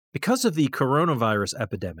Because of the coronavirus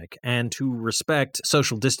epidemic and to respect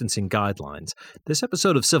social distancing guidelines, this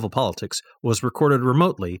episode of Civil Politics was recorded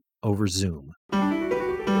remotely over Zoom.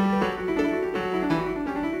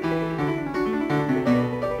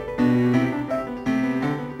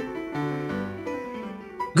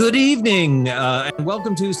 Good evening, and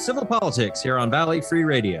welcome to Civil Politics here on Valley Free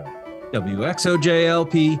Radio,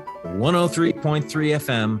 WXOJLP 103.3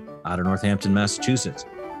 FM out of Northampton, Massachusetts.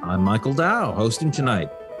 I'm Michael Dow, hosting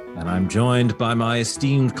tonight. And I'm joined by my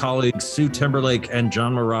esteemed colleagues, Sue Timberlake and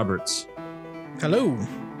John Roberts. Hello.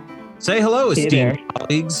 Say hello, esteemed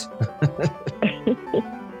colleagues.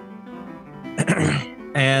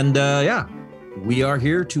 And we are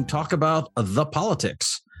here to talk about the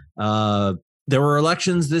politics. There were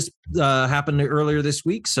elections this happened earlier this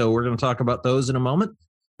week, so we're going to talk about those in a moment.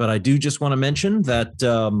 But I do just want to mention that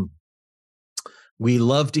we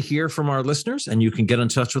love to hear from our listeners, and you can get in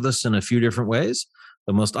touch with us in a few different ways.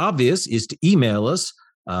 The most obvious is to email us,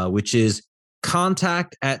 which is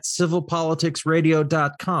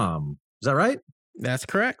contact@civilpoliticsradio.com. Is that right? That's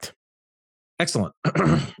correct. Excellent.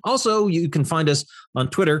 Also, you can find us on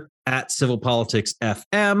Twitter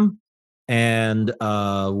 @civilpoliticsfm. And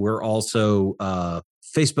we're also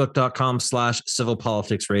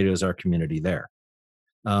facebook.com/civilpoliticsradio is our community there.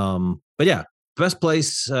 But yeah, best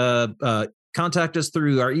place, contact us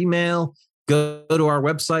through our email. Go to our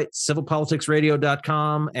website,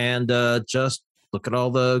 civilpoliticsradio.com, and just look at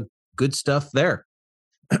all the good stuff there.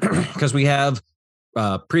 Because we have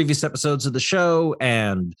previous episodes of the show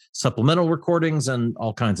and supplemental recordings and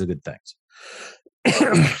all kinds of good things.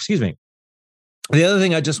 Excuse me. The other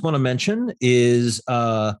thing I just want to mention is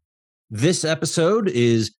this episode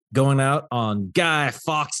is going out on Guy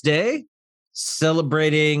Fawkes Day,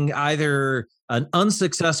 celebrating either an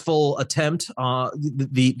unsuccessful attempt,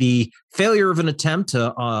 the failure of an attempt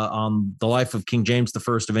on the life of King James I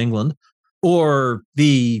of England, or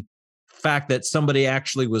the fact that somebody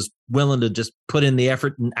actually was willing to just put in the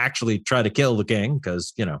effort and actually try to kill the king,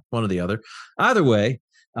 because, you know, one or the other. Either way,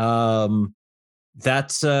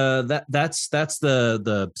 that's the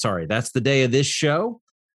day of this show.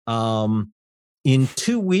 In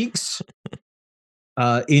 2 weeks,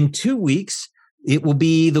 it will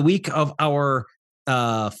be the week of our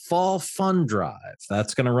fall fund drive.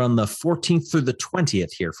 That's going to run the 14th through the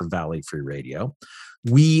 20th here for Valley Free Radio.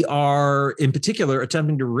 We are, in particular,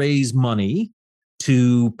 attempting to raise money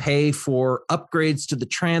to pay for upgrades to the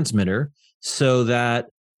transmitter so that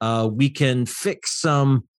we can fix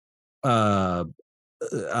some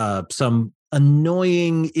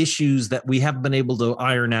annoying issues that we haven't been able to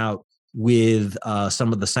iron out with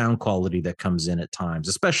some of the sound quality that comes in at times,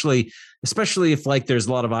 especially if like there's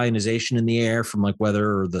a lot of ionization in the air from like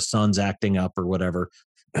weather or the sun's acting up or whatever.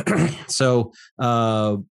 So,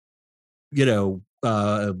 it'll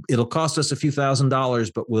cost us a few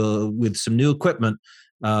 $1,000s, but with some new equipment,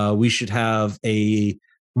 we should have a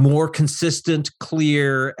more consistent,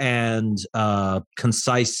 clear, and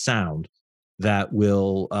concise sound that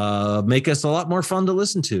will make us a lot more fun to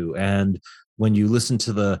listen to. And when you listen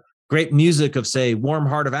to the great music of, say, Warm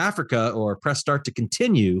Heart of Africa or Press Start to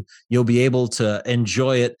Continue, you'll be able to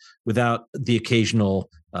enjoy it without the occasional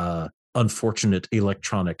unfortunate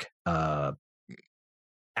electronic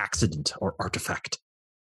accident or artifact.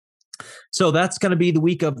 So that's going to be the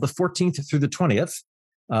week of the 14th through the 20th.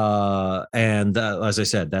 And as I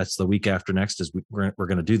said, that's the week after next is we're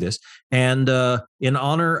going to do this. And in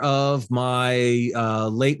honor of my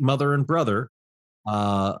late mother and brother,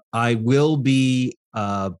 I will be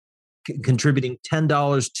contributing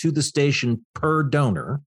 $10 to the station per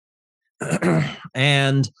donor.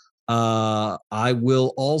 And I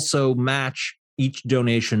will also match each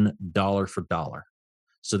donation dollar for dollar.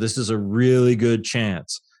 So this is a really good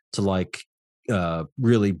chance to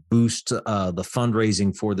really boost the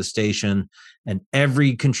fundraising for the station. And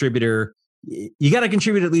every contributor, you got to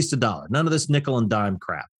contribute at least $1. None of this nickel and dime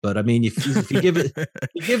crap. But I mean, if you give it,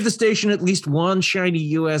 you give the station at least one shiny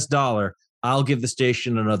US dollar, I'll give the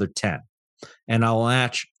station another 10, and I'll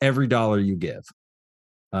match every dollar you give.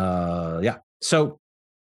 So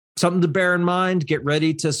something to bear in mind. Get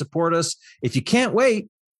ready to support us. If you can't wait,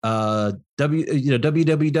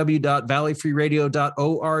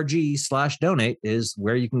 www.valleyfreeradio.org/donate is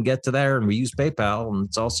where you can get to there, and we use PayPal, and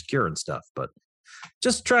it's all secure and stuff. But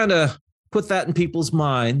just trying to put that in people's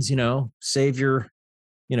minds, save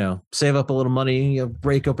up a little money,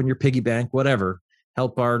 break open your piggy bank, whatever.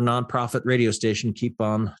 Help our nonprofit radio station keep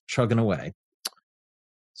on chugging away.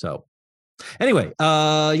 So anyway,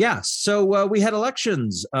 so we had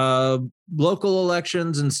elections, local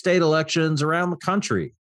elections and state elections around the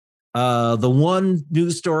country. The one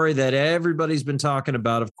news story that everybody's been talking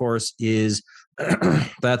about, of course, is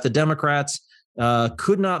that the Democrats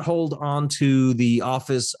could not hold on to the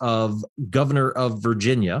office of governor of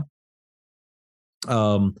Virginia.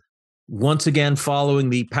 Once again, following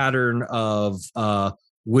the pattern of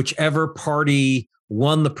whichever party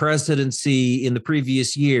won the presidency in the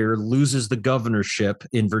previous year loses the governorship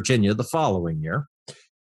in Virginia the following year.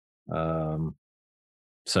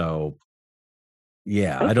 So,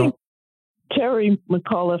 yeah, I don't. Terry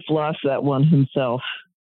McAuliffe lost that one himself.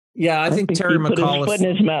 Yeah, I think Terry he put McAuliffe his foot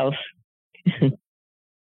in his mouth.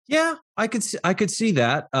 Yeah, I could see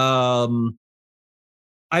that. I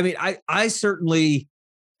mean, I certainly,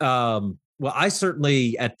 I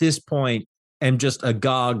certainly at this point am just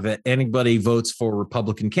agog that anybody votes for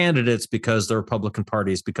Republican candidates because the Republican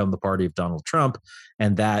Party has become the party of Donald Trump,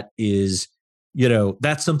 and that is,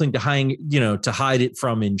 that's something to hide it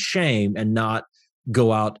from in shame and not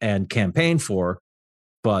go out and campaign for.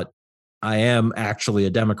 But I am actually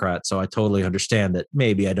a Democrat, so I totally understand that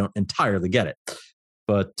maybe I don't entirely get it.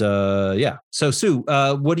 But yeah. So Sue,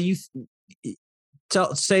 what do you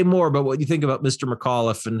say more about what you think about Mr.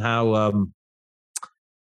 McAuliffe and how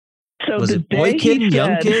so was it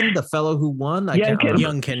Youngkin, the fellow who won? I can't remember.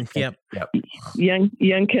 Youngkin, yep.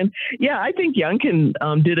 Youngkin. Yeah, I think Youngkin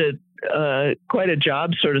did quite a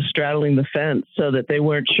job sort of straddling the fence so that they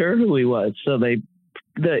weren't sure who he was. So the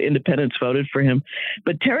independents voted for him.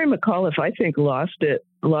 But Terry McAuliffe, I think, lost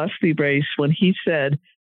the race when he said,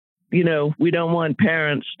 we don't want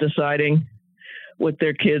parents deciding what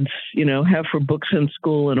their kids, have for books in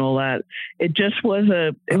school and all that. It just was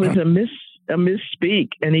a misspeak.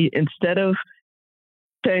 And he, instead of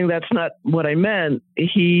saying that's not what I meant,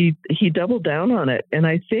 he doubled down on it. And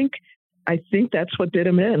I think that's what did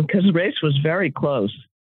him in, because the race was very close.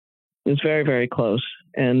 It was very, very close.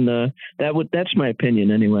 And that's my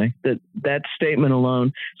opinion anyway, that statement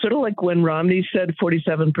alone, sort of like when Romney said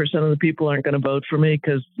 47% of the people aren't going to vote for me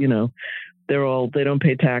because, they don't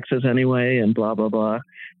pay taxes anyway and blah, blah, blah.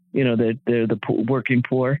 They're the working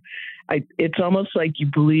poor. It's almost like you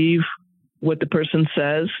believe what the person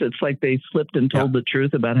says. It's like they slipped and told the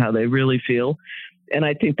truth about how they really feel. And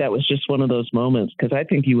I think that was just one of those moments, because I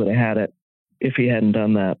think he would have had it if he hadn't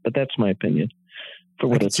done that. But that's my opinion. For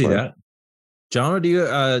what it's worth. That. John, do you?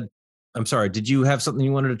 I'm sorry. Did you have something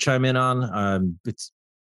you wanted to chime in on?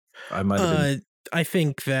 I might have been. I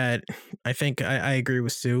think I agree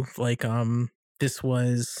with Sue. Like, this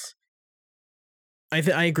was.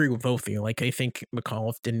 I agree with both of you. Like, I think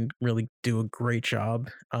McAuliffe didn't really do a great job,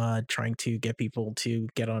 trying to get people to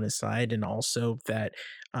get on his side, and also that,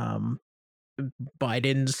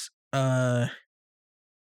 Biden's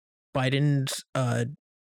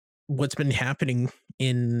what's been happening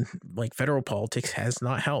in like federal politics has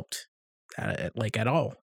not helped at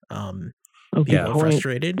all. People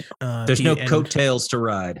frustrated. There's no coattails to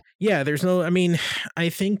ride. Yeah, there's no. I mean, I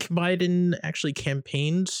think Biden actually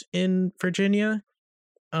campaigned in Virginia.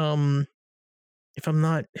 If I'm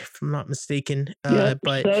not mistaken. But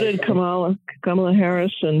so did Kamala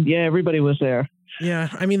Harris, and everybody was there. Yeah,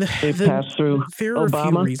 I mean, they passed through there are Obama.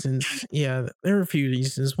 A few reasons. Yeah, there are a few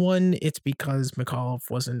reasons. One, it's because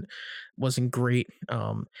McAuliffe wasn't great.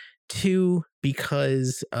 Two,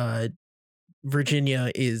 because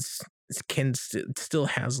Virginia still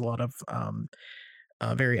has a lot of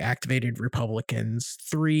very activated Republicans.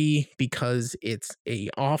 Three, because it's a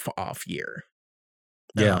off year.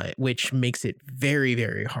 Which makes it very,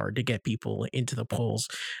 very hard to get people into the polls,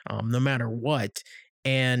 no matter what.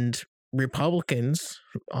 And Republicans,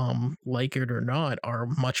 like it or not, are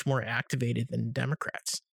much more activated than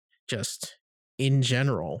Democrats, just in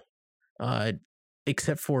general,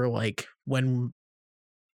 except for like when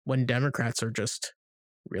Democrats are just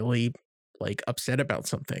really like upset about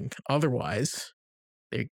something. Otherwise,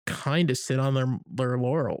 they kind of sit on their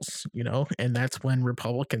laurels, and that's when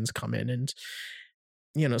Republicans come in and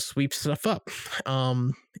sweep stuff up.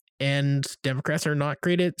 And Democrats are not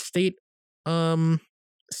great at state and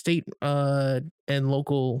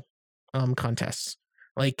local contests.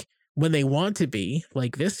 Like when they want to be,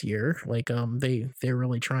 like this year, like they're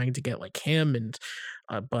really trying to get like him, and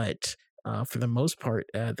but for the most part,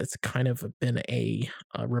 that's kind of been a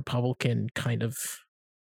Republican kind of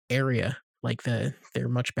area. Like they're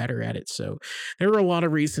much better at it. So there are a lot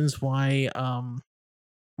of reasons why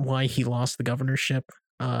he lost the governorship,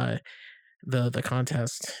 the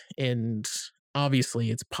contest, and obviously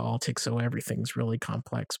it's politics, so everything's really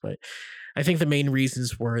complex. But I think the main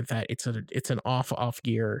reasons were that it's an off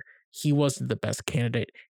year. He wasn't the best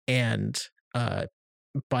candidate, and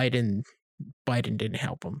Biden didn't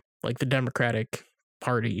help him. Like the Democratic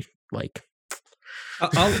Party, like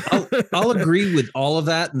I'll agree with all of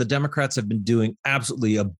that, and the Democrats have been doing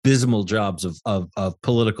absolutely abysmal jobs of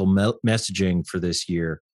political messaging for this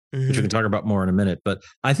year, which we can talk about more in a minute. But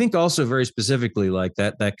I think also very specifically, like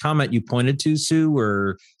that comment you pointed to, Sue,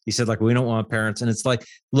 where he said like we don't want parents, and it's like,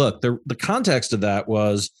 look, the context of that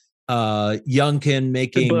was Youngkin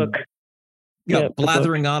making the book.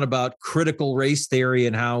 blathering on about critical race theory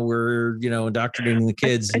and how we're indoctrinating the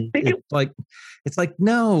kids. It's like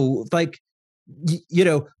no, like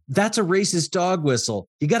that's a racist dog whistle.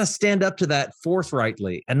 You got to stand up to that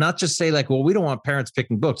forthrightly and not just say like, well, we don't want parents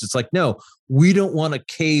picking books. It's like, no, we don't want to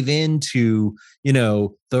cave into, the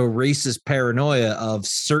racist paranoia of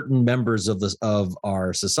certain members of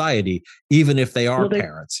our society, even if they are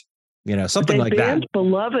parents, something like that.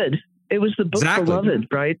 Beloved. It was the book Beloved,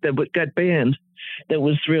 right? That got banned. That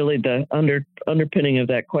was really the underpinning of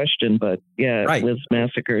that question. But it was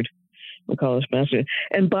massacred. McAuliffe's massacred.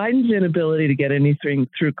 And Biden's inability to get anything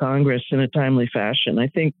through Congress in a timely fashion. I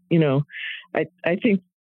think, I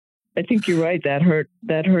think you're right. That hurt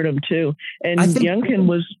him too. And Youngkin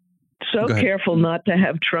was so careful not to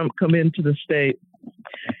have Trump come into the state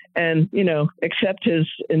and, accept his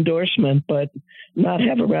endorsement, but not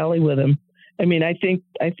have a rally with him. I mean, I think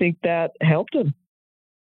that helped him.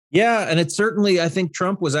 Yeah. And it certainly, I think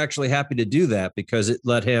Trump was actually happy to do that because it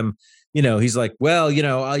let him, he's like, well,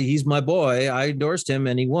 he's my boy. I endorsed him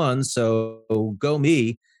and he won. So go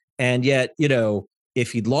me. And yet,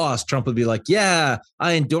 if he'd lost, Trump would be like, yeah,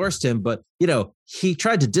 I endorsed him. But, he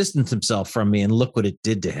tried to distance himself from me and look what it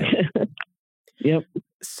did to him. Yep.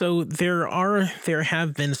 So there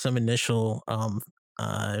have been some initial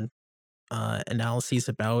analyses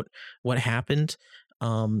about what happened.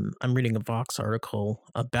 I'm reading a Vox article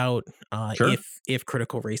about if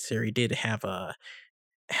critical race theory did have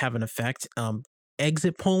an effect.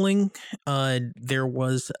 Exit polling, there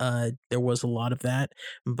was a lot of that,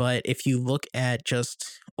 but if you look at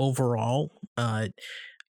just overall,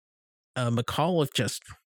 McAuliffe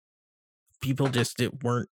people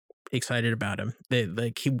weren't excited about him.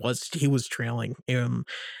 He was trailing.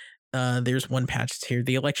 There's one patch here.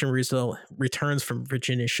 The election result returns from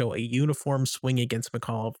Virginia show a uniform swing against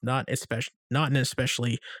McAuliffe, not an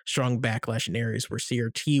especially strong backlash in areas where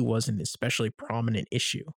CRT was an especially prominent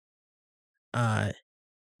issue.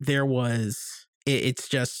 There was it's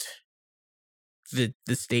just the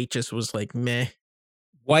state just was like meh.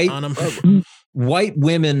 White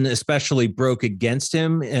women especially broke against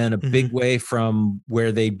him in a big way from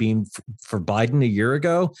where they'd been for Biden a year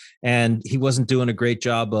ago. And he wasn't doing a great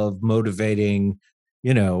job of motivating,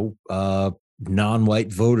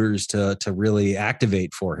 non-white voters to really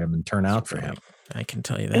activate for him and turn out for him. I can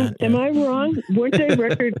tell you that. Am I wrong? Weren't they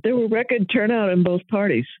there were record turnout in both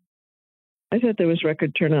parties? I thought there was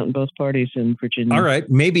record turnout in both parties in Virginia. All right.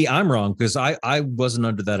 Maybe I'm wrong because I wasn't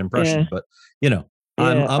under that impression, but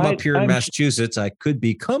I'm up here in Massachusetts. I could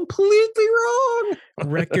be completely wrong.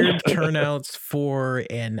 Record turnouts for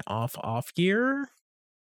an off year?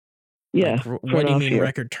 Yeah. Like, what do you mean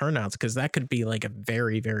record turnouts? Because that could be like a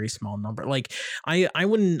very, very small number. Like I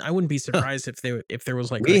wouldn't be surprised if there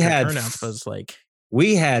was like record turnouts, but it's like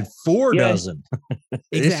we had 4 dozen.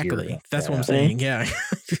 Exactly. That's what I'm saying. Yeah.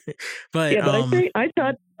 but I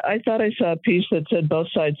thought I saw a piece that said both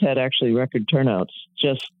sides had actually record turnouts.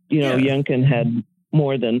 Just Youngkin had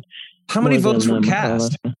more than. How many votes were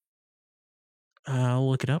cast? I'll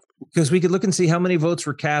look it up because we could look and see how many votes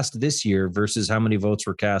were cast this year versus how many votes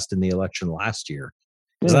were cast in the election last year.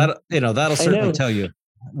 That'll certainly tell you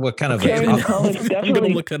what kind of. I'm going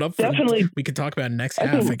to look it up. Definitely, we could talk about it next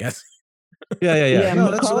half, I guess. Yeah.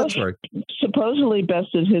 No, that's right. Supposedly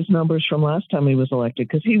bested his numbers from last time he was elected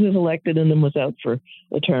because he was elected and then was out for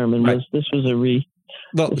a term and this was a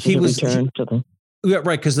return to the. Yeah,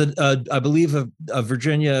 right. Because I believe a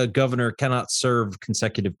Virginia governor cannot serve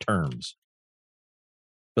consecutive terms.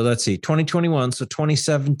 So let's see, 2021. So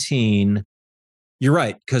 2017. You're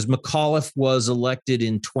right, because McAuliffe was elected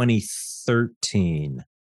in 2013.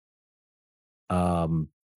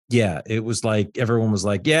 Yeah, it was like everyone was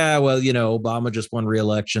like, yeah, well, Obama just won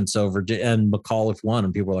re-election, so Virginia and McAuliffe won,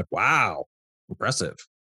 and people were like, wow, impressive.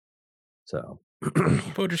 So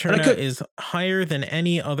voter turnout is higher than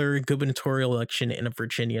any other gubernatorial election in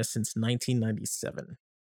Virginia since 1997.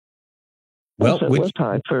 Well, it was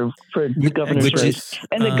high for the governor's race,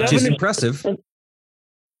 which is impressive.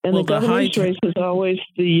 And the governor's race is always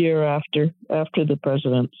the year after the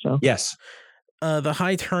president. So yes. The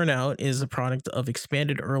high turnout is a product of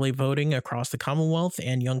expanded early voting across the Commonwealth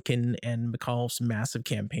and Youngkin and McAuliffe's massive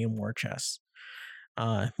campaign war chest.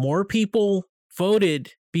 More people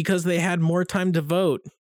voted because they had more time to vote.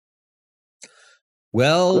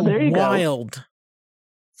 Well, there you wild. Go.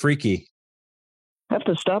 freaky. Have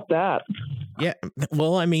to stop that. Yeah.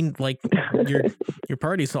 Well, I mean, like your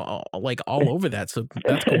party's all over that, so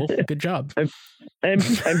that's cool. Good job. I'm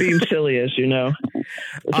being silly, as you know.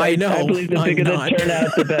 I know. I believe the bigger the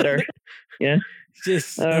turnout, the better. Yeah.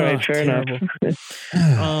 Just all right. Fair enough.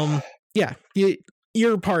 Yeah.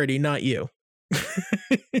 Your party, not you.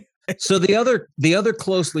 So the other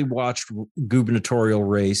closely watched gubernatorial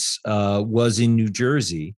race was in New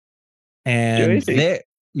Jersey, and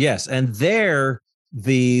there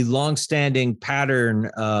the longstanding pattern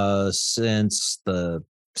since the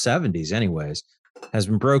 70s, anyways, has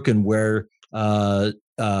been broken. Where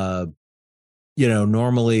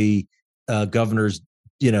normally governors,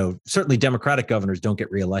 certainly Democratic governors, don't get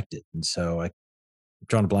reelected, and so I'm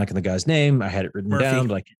drawing a blank on the guy's name. I had it written down,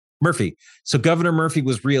 like Murphy. So Governor Murphy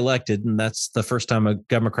was reelected, and that's the first time a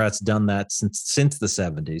Democrat's done that since the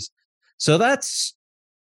 70s. So that's,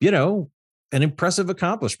 an impressive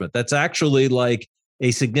accomplishment. That's actually like a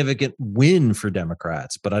significant win for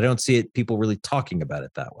Democrats, but I don't see people really talking about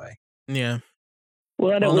it that way. Yeah.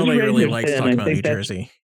 Well, nobody really likes talking about New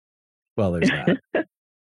Jersey. Well, there's that.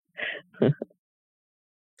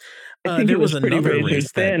 There was another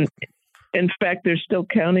race then. In fact, they're still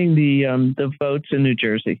counting the votes in New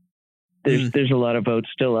Jersey. There's a lot of votes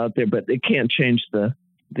still out there, but it can't change the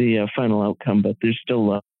final outcome. But there's still a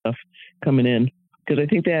lot of stuff coming in, because I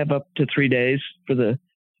think they have up to 3 days for the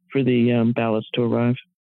ballots to arrive.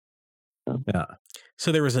 Yeah.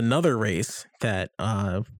 So there was another race that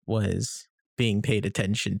was being paid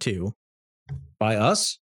attention to by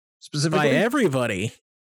us specifically, by everybody.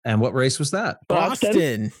 And what race was that?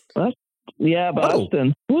 Boston. Yeah,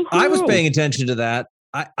 Boston. Oh, I was paying attention to that.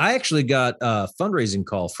 I actually got a fundraising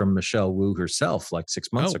call from Michelle Wu herself like 6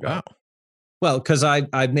 months ago. Wow. Well, because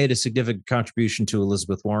I've made a significant contribution to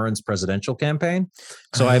Elizabeth Warren's presidential campaign,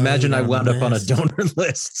 so I imagine I wound up on a donor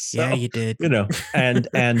list. So, yeah, you did. And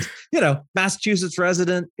Massachusetts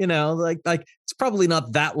resident. Like it's probably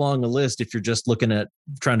not that long a list if you're just looking at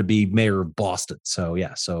trying to be mayor of Boston. So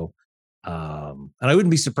yeah, and I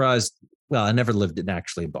wouldn't be surprised. Well, I never lived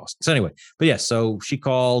actually in Boston. So anyway, but yeah, so she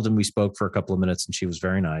called and we spoke for a couple of minutes, and she was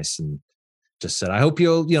very nice and just said, "I hope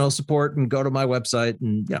you'll support and go to my website,"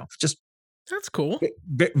 and just. That's cool.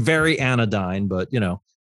 Very anodyne, but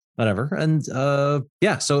whatever. And so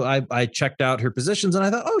I checked out her positions, and I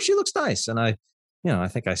thought, oh, she looks nice. And I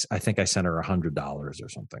think I sent her $100 or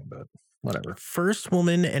something, but whatever. First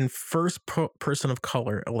woman and first person of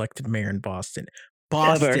color elected mayor in Boston.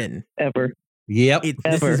 Ever. Yep.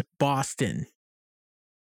 This is Boston.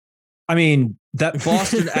 I mean, that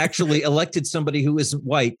Boston actually elected somebody who isn't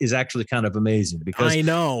white is actually kind of amazing, because I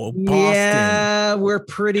know Boston. Yeah, we're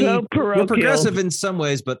we're progressive in some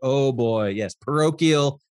ways, but oh boy, yes,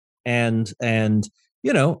 parochial and in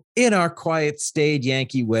our quiet, staid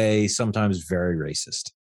Yankee way, sometimes very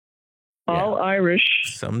racist. All Irish.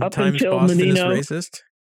 Sometimes up until Boston Menino is racist.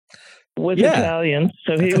 Was Italian,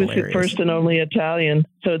 so That's he was hilarious. the first and only Italian.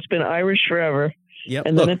 So it's been Irish forever. Yep.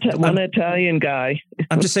 And then one Italian guy.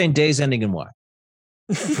 I'm just saying days ending in Y.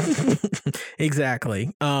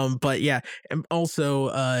 Exactly. But yeah, and also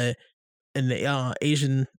an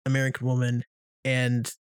Asian American woman,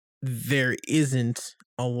 and there isn't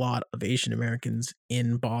a lot of Asian Americans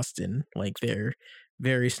in Boston. Like, they're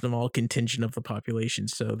very small contingent of the population.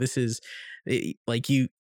 So this is she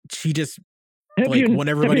just won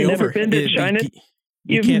everybody over. Have you never been to China?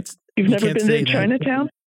 You've never been to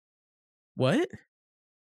Chinatown? What?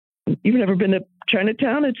 You've never been to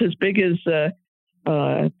Chinatown? It's as big as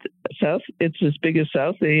South. It's as big as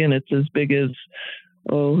Southie, and it's as big as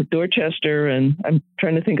Dorchester. And I'm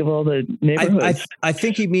trying to think of all the neighborhoods. I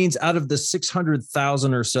think he means out of the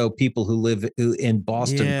 600,000 or so people who live in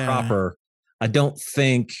Boston proper. I don't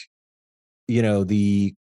think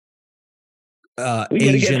the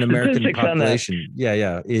Asian American population.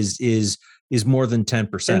 Is more than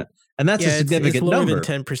 10%. And that's a significant it's lower number.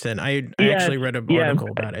 Than 10%. I actually read an article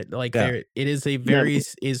about it. It is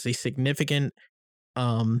a significant.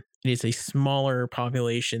 It is a smaller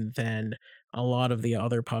population than a lot of the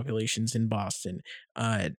other populations in Boston.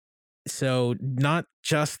 So not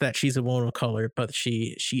just that she's a woman of color, but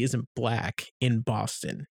she isn't black in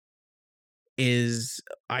Boston is,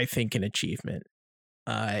 I think, an achievement.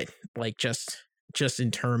 Just in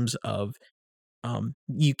terms of.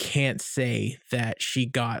 You can't say that she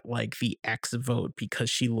got the X vote because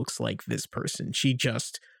she looks like this person. She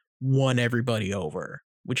just won everybody over,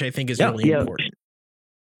 which I think is really important.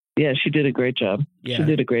 Yeah, she did a great job. Yeah. She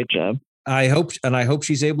did a great job. I hope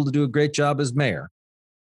she's able to do a great job as mayor.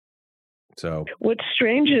 So what's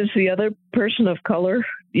strange is the other person of color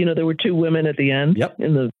there were two women at the end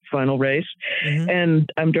in the final race. Mm-hmm.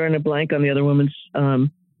 And I'm drawing a blank on the other woman's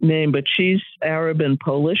name, but she's Arab and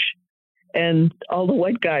Polish. And all the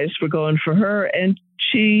white guys were going for her. And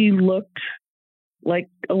she looked like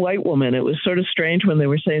a white woman. It was sort of strange when they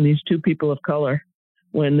were saying these two people of color,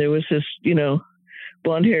 when there was this,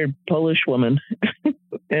 blonde-haired Polish woman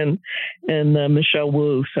and Michelle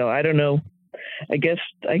Wu. So I don't know. I guess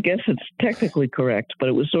it's technically correct, but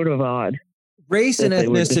it was sort of odd. Race and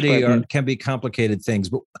ethnicity can be complicated things.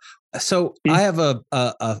 But so I have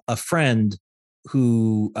a friend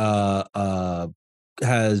who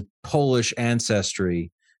has Polish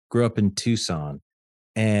ancestry, grew up in Tucson,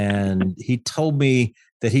 and he told me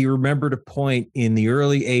that he remembered a point in the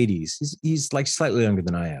early 80s. He's like slightly younger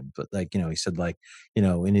than I am, but he said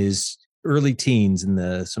in his early teens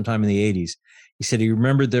sometime in the 80s, he said he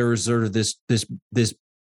remembered there was sort of this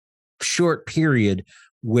short period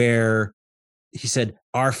where he said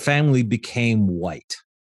our family became white.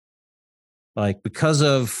 Like because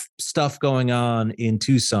of stuff going on in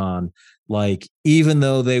Tucson, like even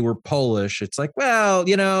though they were Polish, it's like, well,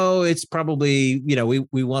 it's probably,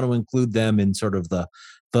 we want to include them in sort of the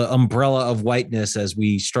umbrella of whiteness as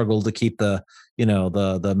we struggle to keep the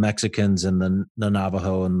Mexicans and the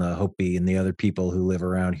Navajo and the Hopi and the other people who live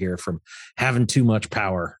around here from having too much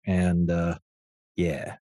power. And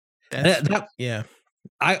yeah.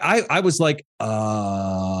 I was like,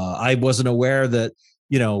 I wasn't aware that,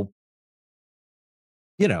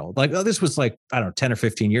 this was like, I don't know, 10 or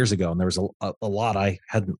 15 years ago. And there was a lot I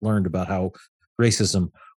hadn't learned about how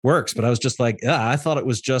racism works, but I was just like, I thought it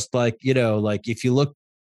was just like, like if you look,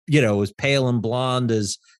 as pale and blonde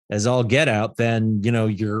as all get out, then,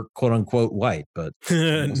 you're quote unquote white, but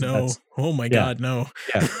no. Oh my God, no.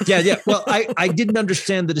 Yeah. Well, I didn't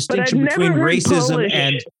understand the distinction between racism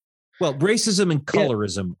and racism and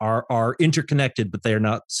colorism are interconnected, but they are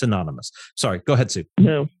not synonymous. Sorry, go ahead, Sue.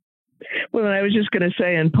 No. Well, I was just going to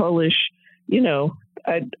say in Polish,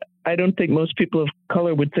 I don't think most people of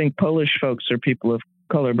color would think Polish folks are people of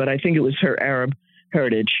color, but I think it was her Arab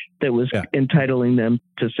heritage that was entitling them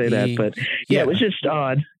to say that. But it was just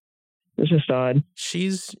odd.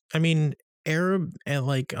 She's, Arab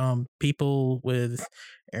and people with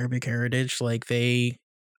Arabic heritage, like they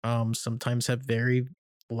sometimes have very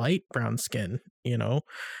light brown skin,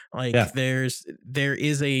 there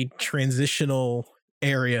is a transitional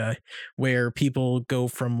area where people go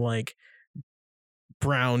from like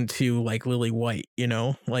brown to like lily white,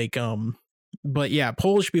 but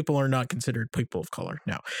Polish people are not considered people of color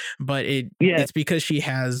now, but it's because she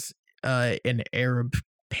has an Arab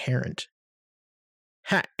parent.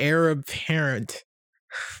 Arab parent.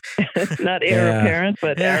 Not Arab parent,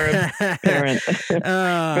 but Arab parent.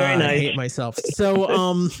 Very nice. I hate myself.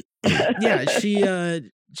 So she's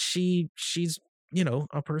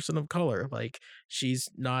a person of color. Like she's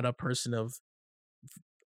not a person of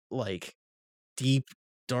like deep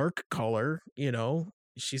dark color,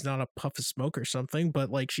 she's not a puff of smoke or something, but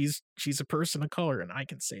like she's a person of color, and I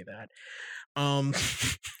can say that.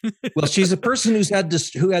 Well, she's a person who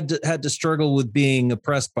had to struggle with being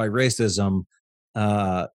oppressed by racism,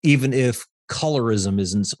 even if colorism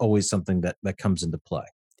isn't always something that comes into play.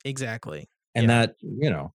 Exactly. And that,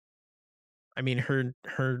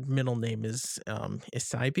 her middle name is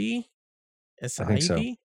Isaibi. I think so.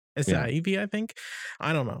 Isaibi, I think.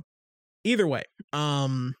 I don't know. Either way,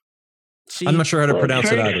 I'm not sure how to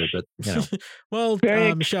pronounce it either, but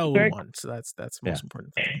Michelle won, so that's the most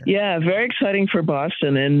important thing here. Yeah, very exciting for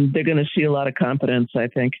Boston, and they're going to see a lot of competence, I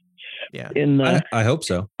think. Yeah, I hope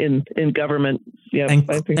so. In government, I think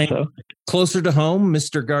so. Closer to home,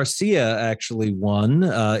 Mr. Garcia actually won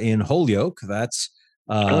in Holyoke. That's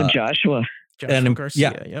Joshua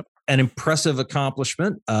Garcia. Yep, an impressive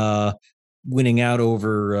accomplishment. Winning out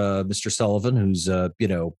over Mr. Sullivan, who's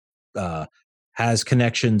has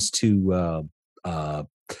connections to the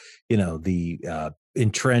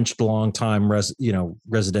entrenched longtime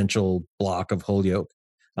residential block of Holyoke,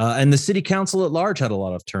 and the city council at large had a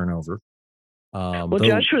lot of turnover.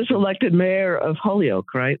 Joshua's elected mayor of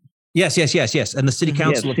Holyoke, right? Yes, and the city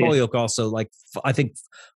council of Holyoke also, like I think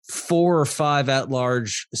 4 or 5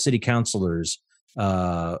 at-large city councilors.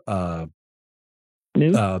 The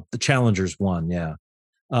challengers won. Yeah,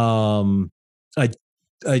 I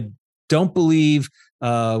don't believe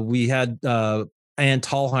we had Ann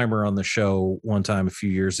Thalheimer on the show one time a few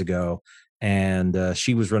years ago, and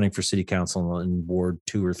she was running for city council in Ward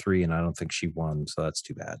 2 or 3, and I don't think she won, so that's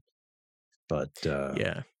too bad. But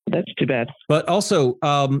that's too bad. But also,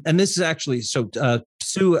 and this is actually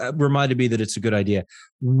Sue reminded me that it's a good idea.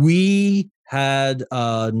 We had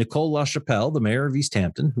Nicole LaChapelle, the mayor of East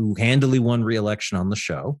Hampton, who handily won re-election on the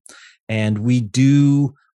show. And we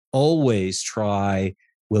do always try,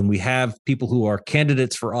 when we have people who are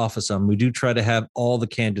candidates for office on, we do try to have all the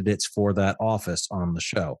candidates for that office on the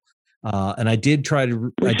show. And I did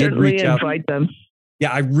reach out. Invite them.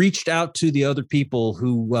 Yeah, I reached out to the other people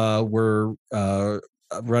who were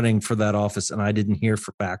running for that office, and I didn't hear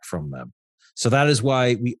back from them. So that is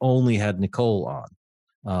why we only had Nicole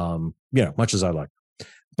on, much as I like.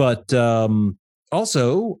 But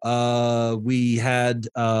also, we had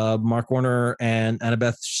Mark Warner and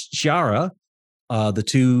Annabeth Sciarra, the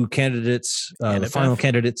two candidates, the final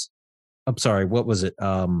candidates. I'm sorry, what was it?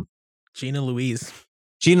 Gina Louise.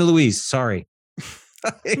 Gina Louise, sorry.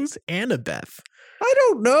 Who's Annabeth? I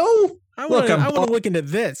don't know. I want to look into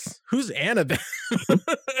this. Who's Annabeth?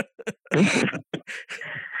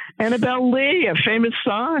 Annabelle Lee, a famous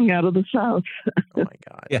song out of the South. Oh my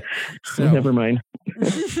God. Yeah. So, never mind.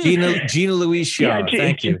 Gina Louise Sciarra.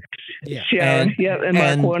 Thank you. Yeah. Sciarra, and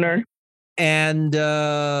Mark Warner. And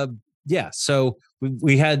so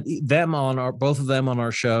we had them on both of them on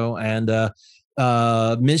our show, and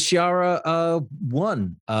Ms. Sciarra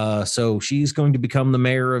won. So she's going to become the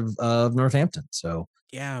mayor of Northampton. So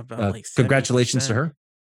yeah, about like 70%. Congratulations to her.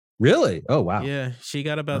 Really? Oh wow. Yeah, she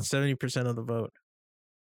got about 70% of the vote.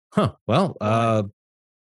 Huh. Well,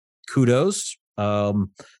 kudos. We'll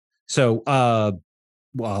have.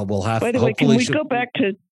 By the way, can we go back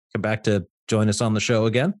to come back to join us on the show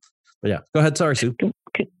again? But yeah, go ahead. Sorry, Sue.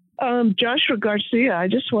 Joshua Garcia. I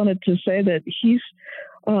just wanted to say that he's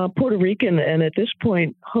Puerto Rican, and at this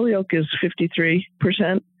point, Holyoke is 53%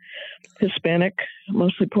 Hispanic,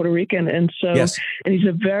 mostly Puerto Rican, and so yes. And he's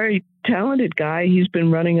a very talented guy. He's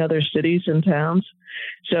been running other cities and towns,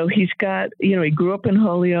 so he's got, he grew up in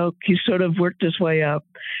Holyoke. He sort of worked his way up,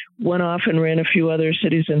 went off and ran a few other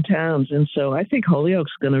cities and towns, and so I think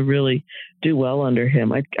Holyoke's going to really do well under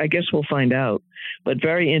him. I guess we'll find out, but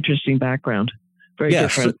very interesting background, very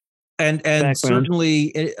different, and background.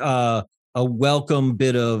 Certainly a welcome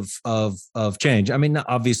bit of change. I mean,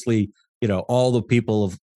 obviously, all the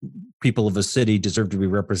people of a city deserve to be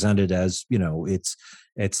represented as,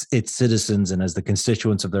 its citizens and as the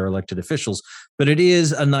constituents of their elected officials. But it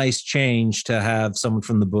is a nice change to have someone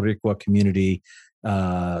from the Boricua community,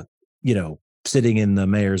 sitting in the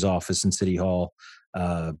mayor's office in City Hall,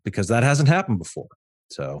 because that hasn't happened before.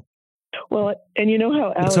 So, well, and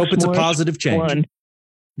how Alex let's hope it's Morris a positive change. Won.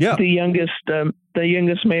 Yeah, the youngest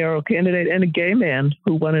mayoral candidate, and a gay man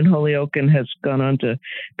who won in Holyoke and has gone on to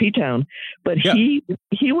P-Town. But he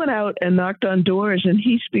went out and knocked on doors, and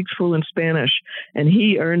he speaks fluent Spanish, and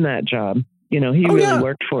he earned that job. He really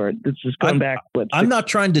worked for it. This is going back. I'm not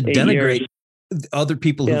trying to denigrate other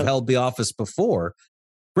people who've held the office before.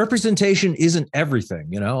 Representation isn't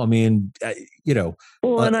everything, I mean, Well,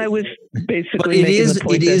 and I was basically making the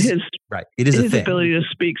point that his ability to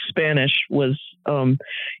speak Spanish was, a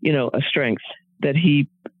strength that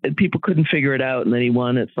people couldn't figure it out, and then he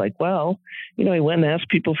won. It's like, well, he went and asked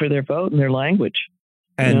people for their vote in their language,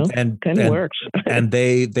 and kind of works. And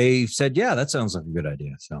they said, yeah, that sounds like a good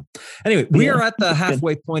idea. So anyway, we are at the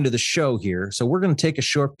halfway point of the show here, so we're going to take a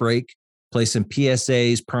short break, play some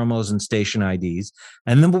PSAs, promos, and station IDs,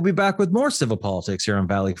 and then we'll be back with more civil politics here on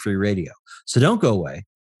Valley Free Radio. So don't go away.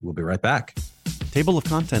 We'll be right back. Table of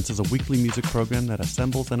Contents is a weekly music program that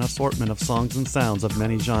assembles an assortment of songs and sounds of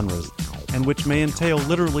many genres, and which may entail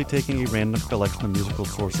literally taking a random collection of musical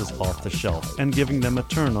sources off the shelf and giving them a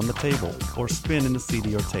turn on the table or spin in a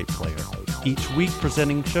CD or tape player. Each week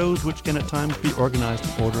presenting shows which can at times be organized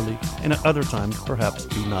and orderly, and at other times perhaps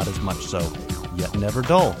be not as much so, yet never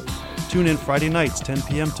dull. Tune in Friday nights, 10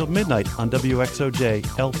 p.m. till midnight on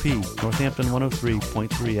WXOJ LP, Northampton 103.3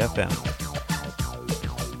 FM.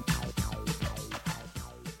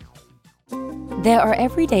 There are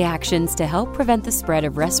everyday actions to help prevent the spread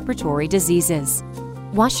of respiratory diseases.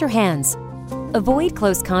 Wash your hands. Avoid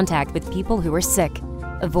close contact with people who are sick.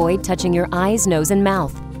 Avoid touching your eyes, nose, and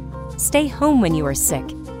mouth. Stay home when you are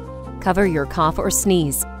sick. Cover your cough or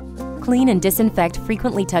sneeze. Clean and disinfect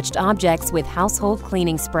frequently touched objects with household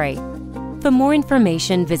cleaning spray. For more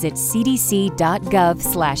information, visit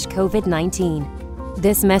cdc.gov/COVID-19.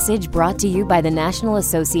 This message brought to you by the National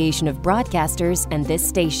Association of Broadcasters and this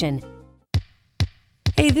station.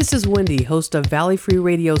 Hey, this is Wendy, host of Valley Free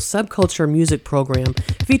Radio's Subculture Music Program,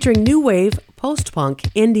 featuring new wave, post-punk,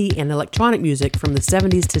 indie, and electronic music from the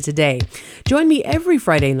 70s to today. Join me every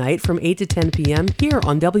Friday night from 8 to 10 p.m. here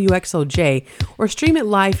on WXOJ, or stream it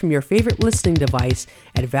live from your favorite listening device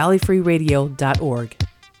at valleyfreeradio.org.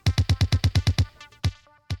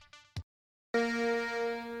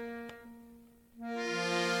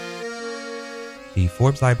 The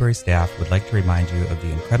Forbes Library staff would like to remind you of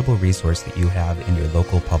the incredible resource that you have in your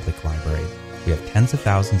local public library. We have tens of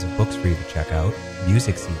thousands of books for you to check out,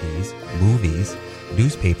 music CDs, movies,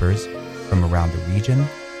 newspapers from around the region,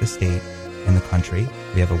 the state, and the country.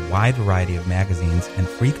 We have a wide variety of magazines and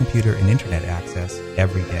free computer and internet access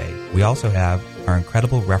every day. We also have our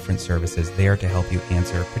incredible reference services there to help you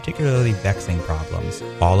answer particularly vexing problems.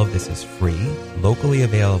 All of this is free, locally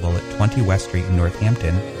available at 20 West Street in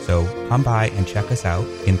Northampton, so come by and check us out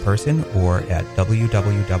in person or at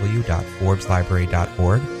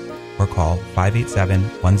www.forbeslibrary.org or call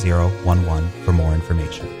 587-1011 for more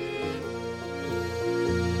information.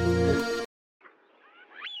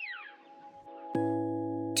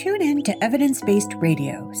 Tune in to Evidence-Based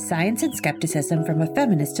Radio, science and skepticism from a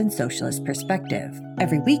feminist and socialist perspective.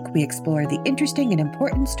 Every week, we explore the interesting and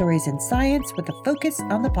important stories in science with a focus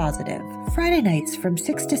on the positive. Friday nights from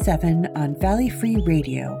 6 to 7 on Valley Free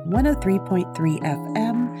Radio, 103.3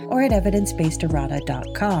 FM, or at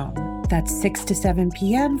evidencebasederrata.com. That's 6 to 7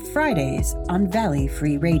 p.m. Fridays on Valley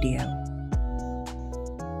Free Radio.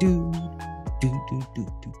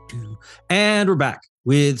 And we're back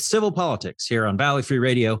with Civil Politics here on Valley Free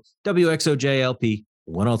Radio, WXOJLP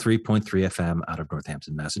 103.3 FM out of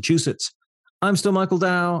Northampton, Massachusetts. I'm still Michael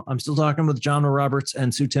Dow. I'm still talking with John Roberts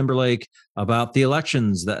and Sue Timberlake about the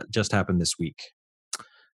elections that just happened this week.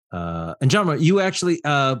 And John, you actually,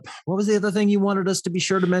 what was the other thing you wanted us to be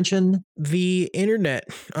sure to mention? The internet,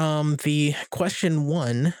 the question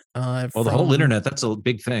one. The whole internet, that's a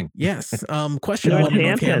big thing. Yes. Question one in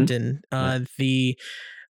Northampton.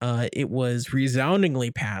 It was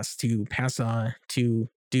resoundingly passed to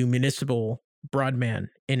do municipal broadband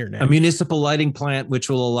internet. A municipal lighting plant, which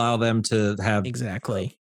will allow them to have.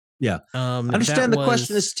 Exactly. Yeah. I understand the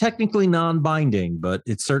question is technically non-binding, but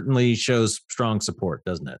it certainly shows strong support,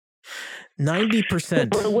 doesn't it?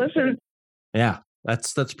 90%. Well, it wasn't. Yeah,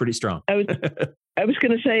 that's pretty strong. I was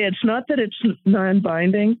going to say, it's not that it's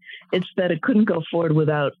non-binding, it's that it couldn't go forward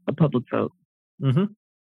without a public vote. Mm-hmm.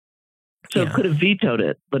 So it could have vetoed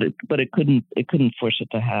it, but it couldn't force it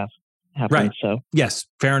to happen. Right. So yes,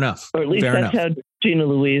 fair enough. Or at least that's how Gina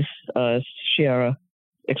Louise Sciarra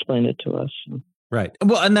explained it to us. Right.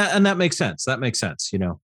 Well, and that makes sense. That makes sense, you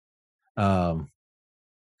know.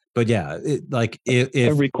 But yeah, if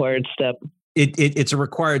a required step. It's a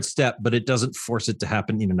required step, but it doesn't force it to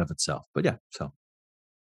happen in and of itself. But yeah,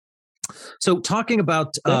 so talking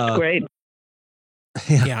about that's great.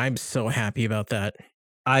 Yeah, I'm so happy about that.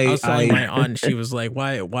 I was telling my aunt, she was like,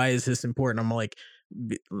 why is this important? I'm like,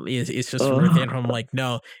 it's just for Northampton. I'm like,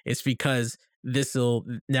 no, it's because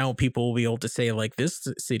now people will be able to say like this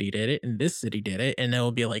city did it and this city did it, and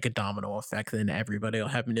it'll be like a domino effect. Then everybody will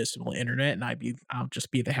have municipal internet, and I'll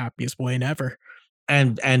just be the happiest boy ever.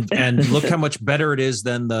 And look how much better it is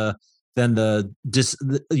than the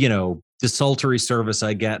desultory service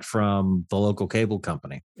I get from the local cable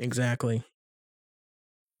company. Exactly.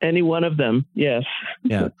 Any one of them, yes.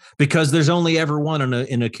 Yeah, because there's only ever one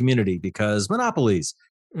in a community, because monopolies.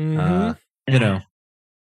 Mm-hmm.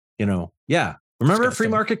 Yeah. Remember free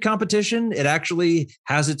market competition? It actually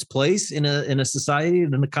has its place in a society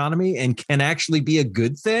and an economy, and can actually be a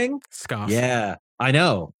good thing. Scoff. Yeah, I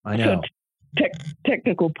know. So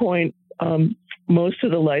technical point. Most of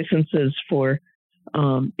the licenses for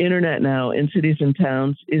internet now in cities and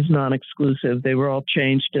towns is non-exclusive. They were all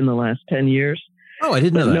changed in the last 10 years. Oh, I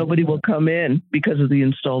didn't know that. Nobody will come in because of the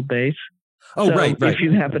installed base. Oh, so right. If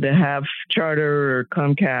you happen to have Charter or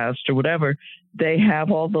Comcast or whatever, they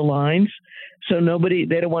have all the lines. So they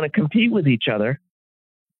don't want to compete with each other,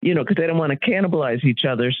 because they don't want to cannibalize each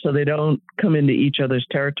other. So they don't come into each other's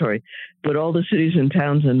territory. But all the cities and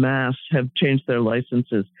towns en masse have changed their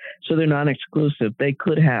licenses. So they're non-exclusive. They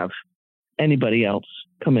could have anybody else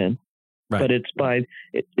come in. Right. But it's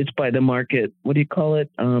by the market. What do you call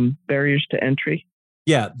it? Barriers to entry.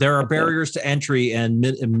 Yeah, there are barriers to entry and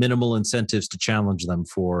minimal incentives to challenge them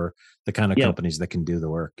for the kind of companies that can do the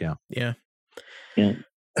work. Yeah.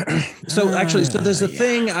 So there's a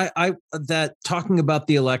thing I that talking about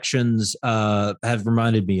the elections have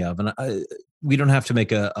reminded me of, and we don't have to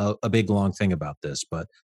make a big long thing about this, but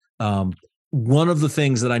one of the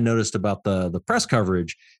things that I noticed about the press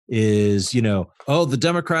coverage is, the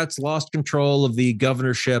Democrats lost control of the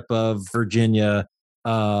governorship of Virginia.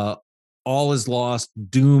 All is lost.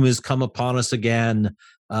 Doom has come upon us again.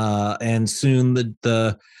 And soon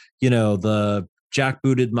the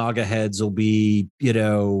jackbooted MAGA heads will be,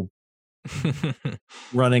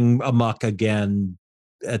 running amok again,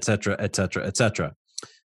 et cetera, et cetera, et cetera.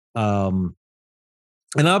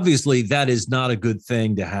 And obviously that is not a good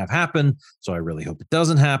thing to have happen. So I really hope it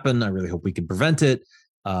doesn't happen. I really hope we can prevent it.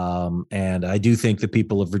 And I do think the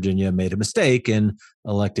people of Virginia made a mistake in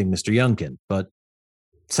electing Mr. Youngkin. But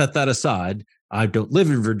set that aside, I don't live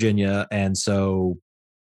in Virginia, and so,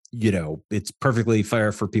 it's perfectly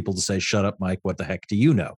fair for people to say, shut up, Mike, what the heck do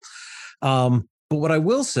you know? But what I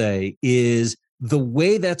will say is the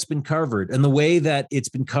way that's been covered, and the way that it's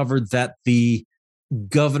been covered that the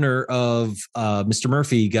governor of Mr.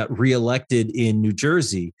 Murphy got reelected in New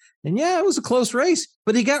Jersey. And yeah, it was a close race,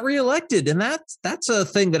 but he got reelected. And that's a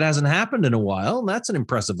thing that hasn't happened in a while. And that's an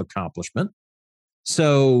impressive accomplishment.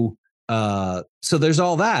 So there's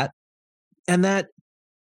all that. And that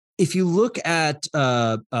if you look at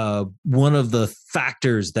one of the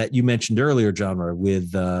factors that you mentioned earlier, John,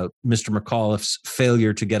 with Mr. McAuliffe's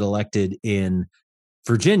failure to get elected in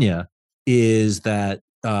Virginia, is that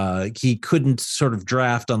he couldn't sort of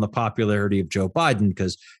draft on the popularity of Joe Biden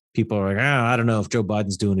because people are like, I don't know if Joe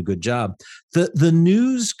Biden's doing a good job. The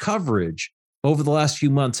news coverage over the last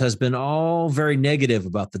few months has been all very negative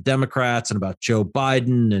about the Democrats and about Joe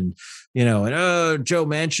Biden and Joe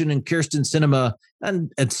Manchin and Kyrsten Sinema.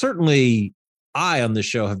 And certainly I on this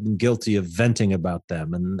show have been guilty of venting about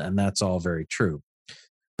them. And that's all very true.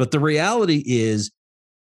 But the reality is,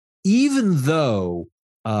 even though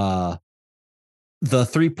the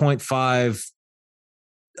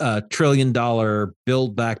 $3.5 trillion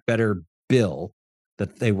Build Back Better bill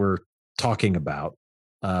that they were talking about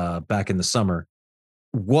back in the summer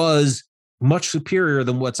was much superior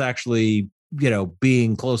than what's actually,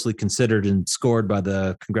 being closely considered and scored by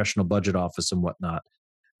the Congressional Budget Office and whatnot.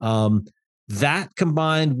 That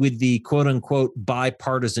combined with the quote unquote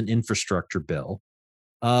bipartisan infrastructure bill,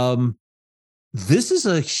 this is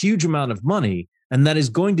a huge amount of money, and that is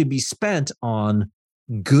going to be spent on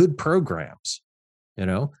good programs.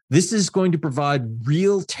 This is going to provide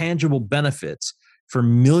real tangible benefits for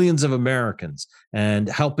millions of Americans and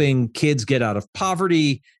helping kids get out of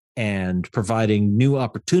poverty and providing new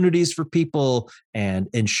opportunities for people and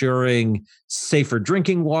ensuring safer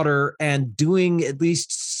drinking water and doing at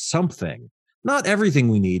least something, not everything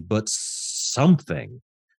we need, but something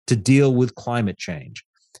to deal with climate change.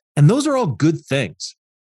 And those are all good things.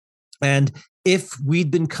 And if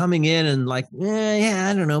we'd been coming in and like,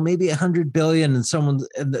 I don't know, maybe $100 billion, and someone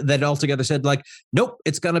that altogether said like, nope,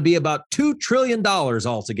 it's going to be about $2 trillion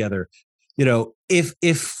altogether.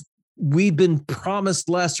 If we'd been promised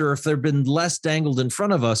less, or if there'd been less dangled in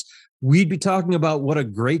front of us, we'd be talking about what a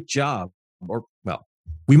great job, or well,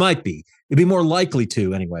 we might be. It'd be more likely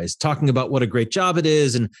to, anyways, talking about what a great job it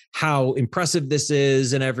is and how impressive this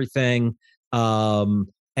is and everything, and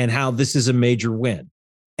how this is a major win.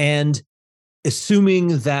 And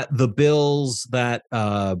assuming that the bills that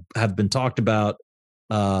have been talked about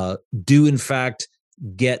do in fact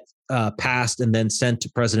get passed and then sent to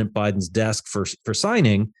President Biden's desk for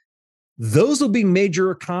signing, those will be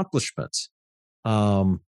major accomplishments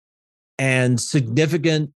and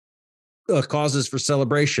significant causes for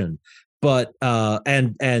celebration. But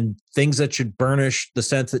and things that should burnish the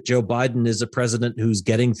sense that Joe Biden is a president who's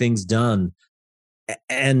getting things done.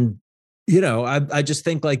 And I just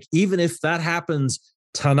think like, even if that happens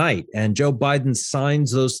tonight and Joe Biden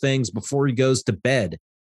signs those things before he goes to bed,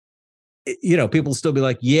 people will still be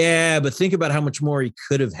like, yeah, but think about how much more he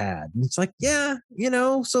could have had. And it's like, yeah,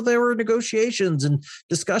 so there were negotiations and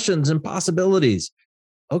discussions and possibilities.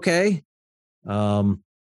 Okay. Like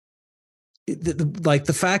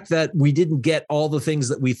the fact that we didn't get all the things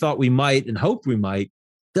that we thought we might and hoped we might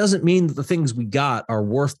doesn't mean that the things we got are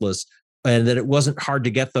worthless, and that it wasn't hard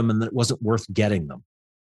to get them and that it wasn't worth getting them.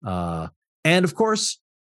 And of course,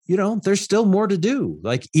 there's still more to do.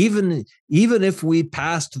 Like even if we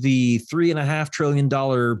passed the $3.5 trillion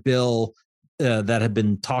bill that had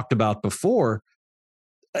been talked about before,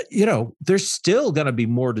 there's still going to be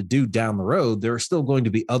more to do down the road. There are still going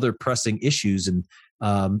to be other pressing issues and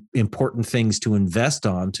important things to invest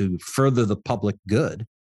on to further the public good.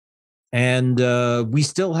 And we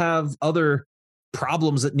still have other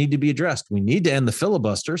problems that need to be addressed. We need to end the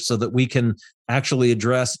filibuster so that we can actually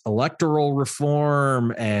address electoral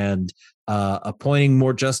reform and appointing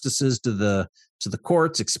more justices to the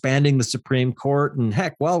courts, expanding the Supreme Court, and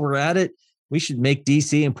heck, while we're at it, we should make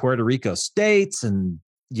DC and Puerto Rico states and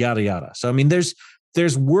yada yada. So I mean, there's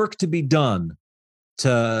work to be done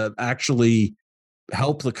to actually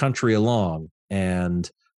help the country along,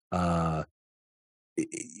 and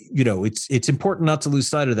it's important not to lose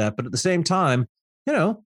sight of that. But at the same time,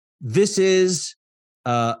 this is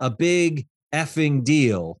a big effing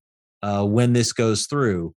deal when this goes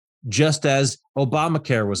through, just as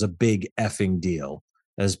Obamacare was a big effing deal,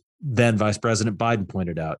 as then Vice President Biden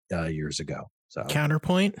pointed out years ago. So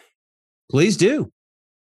counterpoint, please do.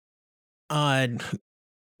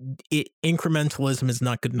 incrementalism is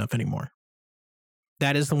not good enough anymore.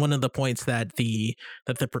 That is one of the points that the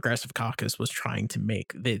Progressive Caucus was trying to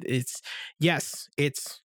make. It's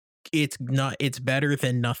better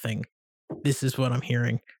than nothing. This is what I'm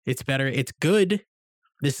hearing. It's better. It's good.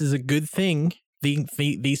 This is a good thing.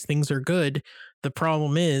 These things are good. The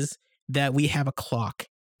problem is that we have a clock,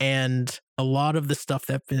 and a lot of the stuff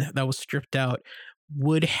that was stripped out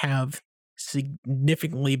would have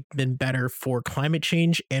significantly been better for climate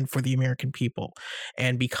change and for the American people.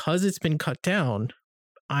 And because it's been cut down,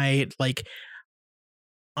 I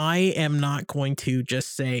am not going to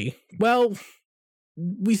just say, well,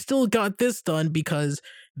 we still got this done, because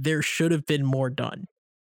there should have been more done.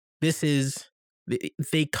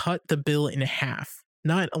 They cut the bill in half.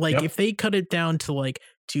 Not like if they cut it down to like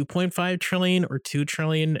 2.5 trillion or 2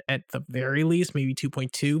 trillion at the very least, maybe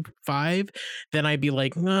 2.25, then I'd be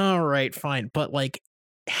like, all right, fine. But like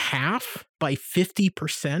half by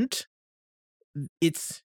 50%,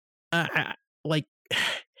 it's like,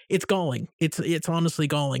 it's galling. It's honestly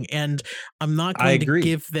galling. And I'm not going to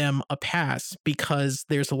give them a pass because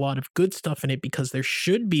there's a lot of good stuff in it, because there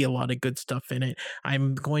should be a lot of good stuff in it.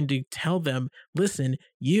 I'm going to tell them, listen,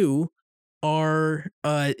 you were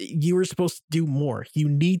supposed to do more. You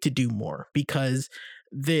need to do more, because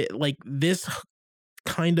this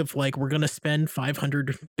kind of like, we're going to spend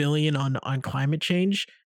 $500 billion on climate change.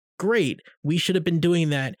 Great. We should have been doing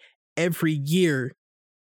that every year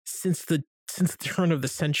since the turn of the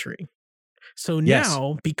century. So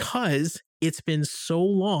now, because it's been so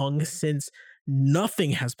long since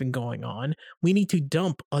nothing has been going on, we need to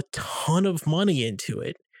dump a ton of money into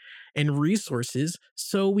it and resources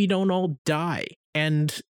so we don't all die.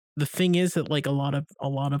 And the thing is that like a lot of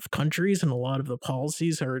countries and a lot of the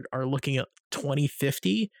policies are looking at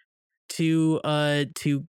 2050 to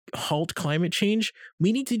halt climate change.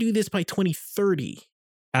 We need to do this by 2030.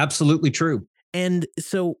 Absolutely true. And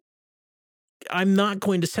so I'm not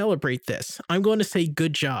going to celebrate this. I'm going to say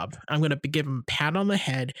good job. I'm going to give them a pat on the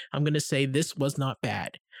head. I'm going to say this was not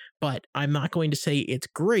bad. But I'm not going to say it's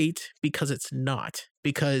great, because it's not.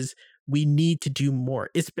 Because we need to do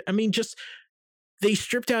more. They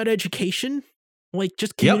stripped out education, like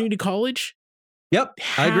just community college. Yep,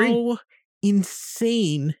 I agree.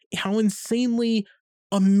 How insanely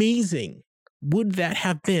amazing would that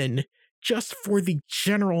have been just for the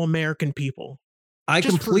general American people? I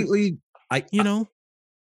completely agree.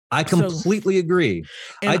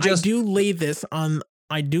 And I do lay this on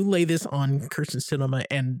Kyrsten Sinema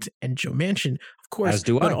and Joe Manchin, of course, as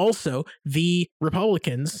do but I. also the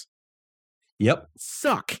Republicans. Yep.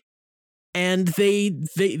 Suck. And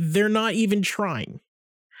they're not even trying.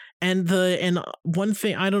 And one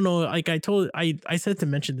thing, I don't know, like I said to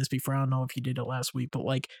mention this before, I don't know if you did it last week, but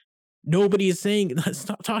like nobody is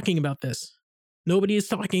stop talking about this. Nobody is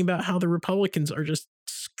talking about how the Republicans are just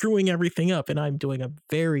screwing everything up, and I'm doing a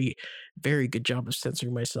very, very good job of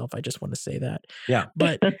censoring myself. I just want to say that. Yeah.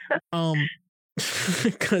 But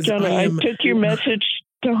because I took your message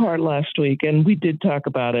to heart last week, and we did talk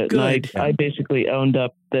about it. Good. And I basically owned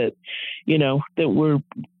up that, that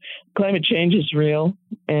climate change is real,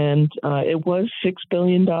 and it was $6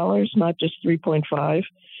 billion, not just 3.5.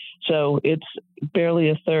 So it's barely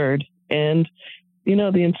a third. And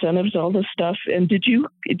the incentives, all this stuff. And did you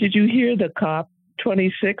hear the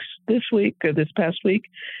COP26 this week or this past week?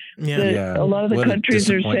 Yeah. A lot of the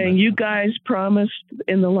countries are saying, you guys promised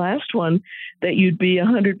in the last one that you'd be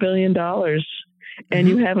 $100 billion, and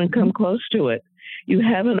you haven't come close to it. You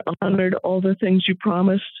haven't honored all the things you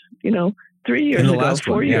promised, 3 years ago,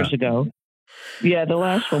 4 years ago. Yeah, the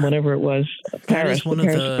last one, whenever it was, Paris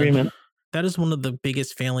Agreement. That is one of the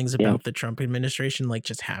biggest failings about the Trump administration, like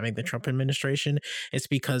just having the Trump administration. It's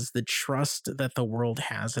because the trust that the world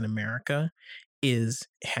has in America has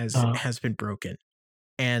been broken.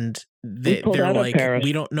 And they're like,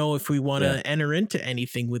 we don't know if we want to enter into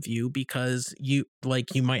anything with you, because you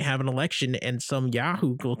might have an election and some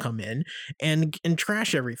Yahoo will come in and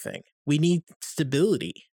trash everything. We need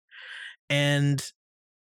stability.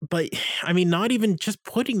 But I mean, not even just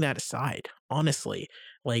putting that aside, honestly,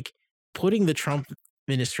 like putting the Trump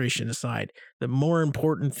administration aside, the more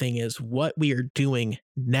important thing is what we are doing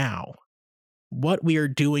now, what we are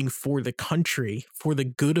doing for the country, for the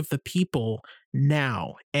good of the people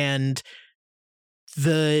now. And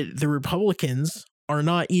the Republicans are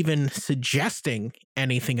not even suggesting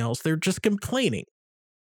anything else. They're just complaining.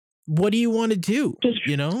 What do you want to do? Just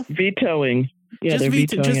vetoing. Yeah, just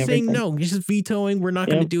vetoing just saying everything. no. Just vetoing. We're not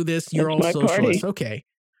going to do this. You're all socialists. Okay,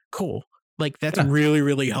 cool. Like that's Yeah. really,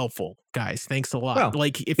 really helpful, guys. Thanks a lot. Well,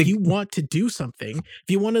 like if you want to do something, if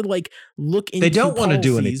you want to like look into they don't want to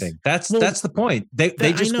do policies- anything. That's Well, the point. They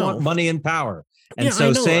I just know. want money and power. And Yeah, I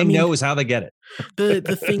so know. saying I mean, no is how they get it. The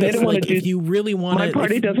thing They is, don't wanna like, if do- you really want My to,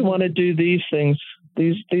 party doesn't want to do these things.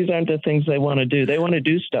 These aren't the things they want to do. They want to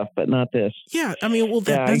do stuff, but not this. Yeah, I mean, well,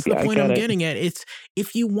 Yeah, that's the I point get I'm it. getting at. It's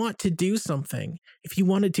if you want to do something,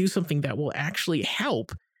 that will actually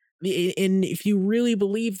help, and if you really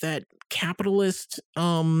believe that capitalist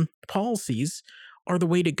policies are the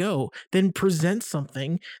way to go, then present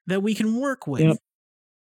something that we can work with. Yep.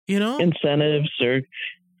 You know, Incentives or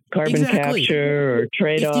carbon Exactly. capture or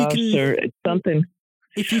trade-offs can- or something.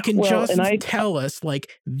 if you can Well, just and I- tell us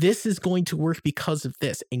like this is going to work because of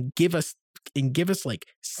this, and give us like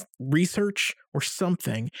research or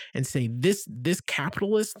something, and say this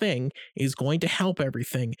capitalist thing is going to help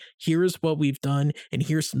everything. Here's what we've done, and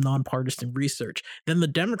here's some nonpartisan research. Then the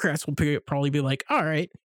Democrats will probably be like, all right,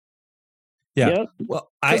 Yeah. Yep.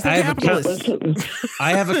 Well, I 'cause they're have a capitalists.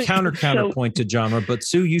 I have a So- counterpoint to genre, but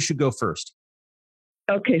Sue, you should go first.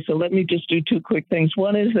 Okay, so let me just do two quick things.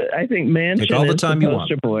 One is that I think Manchin all the is time the you want.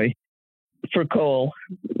 poster boy for coal.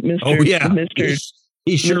 Mr. Oh yeah, Mr.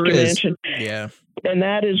 he sure Mr. is. Manchin. yeah, And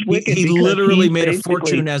that is He, wicked. he because literally he's made a basically-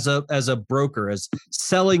 fortune as a broker, as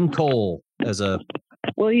selling coal, as a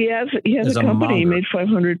Well, he has as a a company. He monger. made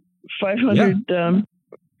 500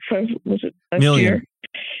 was it last Million. year?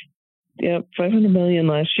 Yeah, 500 million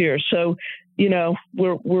last year. So, you know,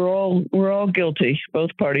 we're all guilty.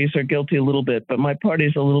 Both parties are guilty a little bit, but my party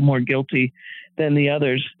is a little more guilty than the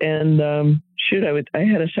others. And I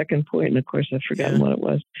had a second point, and of course I've forgotten what it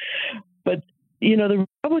was. But you know, the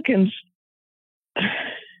Republicans,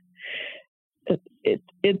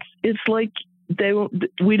 it's like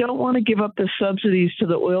we don't want to give up the subsidies to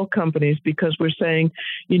the oil companies because we're saying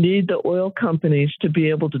you need the oil companies to be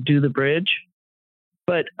able to do the bridge.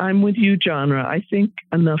 But I'm with you, Genre. I think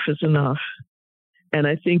enough is enough. And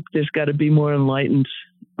I think there's got to be more enlightened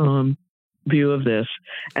view of this.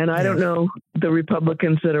 And I don't know the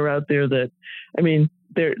Republicans that are out there that, I mean,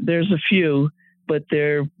 there's a few, but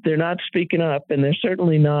they're not speaking up, and they're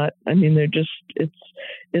certainly not. I mean, they're just,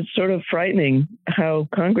 it's sort of frightening how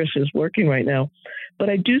Congress is working right now. But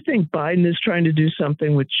I do think Biden is trying to do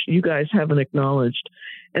something which you guys haven't acknowledged.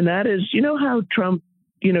 And that is, you know how Trump,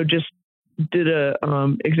 you know, just did a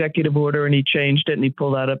executive order and he changed it and he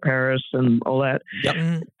pulled out of Paris and all that.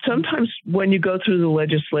 Yep. Sometimes when you go through the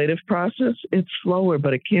legislative process, it's slower,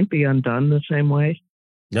 but it can't be undone the same way.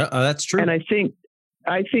 Yeah, that's true. And I think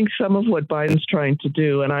some of what Biden's trying to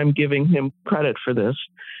do, and I'm giving him credit for this.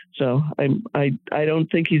 So I don't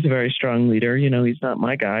think he's a very strong leader. You know, he's not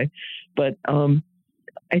my guy, but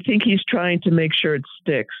I think he's trying to make sure it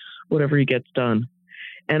sticks, whatever he gets done.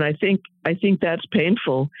 And I think that's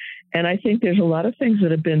painful. And I think there's a lot of things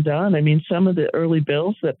that have been done. I mean, some of the early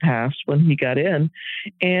bills that passed when he got in,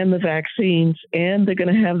 and the vaccines, and they're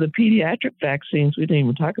going to have the pediatric vaccines. We didn't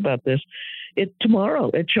even talk about this.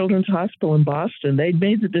 Tomorrow at Children's Hospital in Boston, they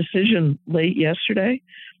made the decision late yesterday.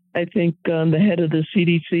 I think the head of the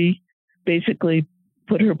CDC basically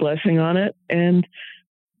put her blessing on it. And,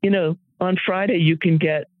 you know, on Friday, you can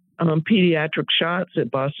get pediatric shots at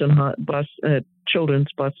Children's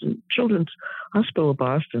Hospital of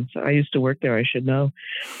Boston. So I used to work there. I should know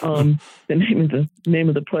the name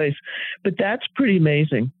of the place. But that's pretty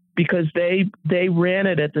amazing because they ran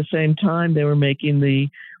it at the same time they were making the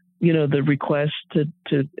request to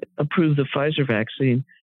approve the Pfizer vaccine.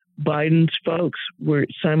 Biden's folks were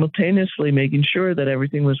simultaneously making sure that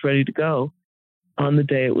everything was ready to go on the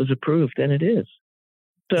day it was approved, and it is.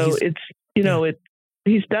 So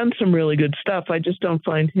he's done some really good stuff. I just don't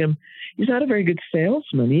find him, he's not a very good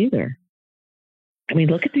salesman either. I mean,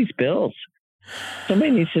 look at these bills.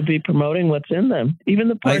 Somebody needs to be promoting what's in them, even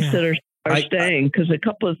the parts that are staying, because a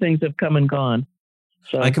couple of things have come and gone.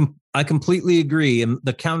 So I completely agree. And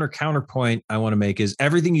the counterpoint I want to make is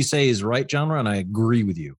everything you say is right, Genre, and I agree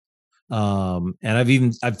with you. And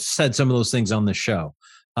I've said some of those things on the show.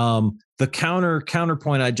 The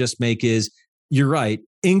counterpoint I just make is you're right.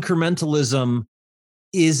 Incrementalism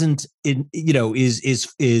is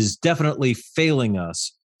definitely failing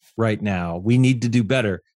us right now. We need to do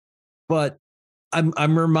better. But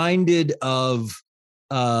I'm reminded of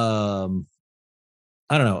I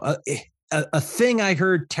don't know, a thing I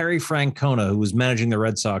heard Terry Francona, who was managing the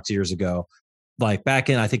Red Sox years ago, like back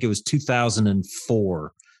in, I think it was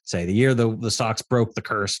 2004, say the year the Sox broke the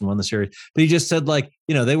curse and won the series. But he just said, like,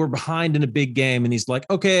 you know, they were behind in a big game. And he's like,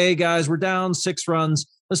 okay, guys, we're down 6 runs.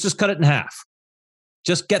 Let's just cut it in half.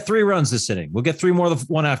 just get 3 runs this inning. We'll get 3 more the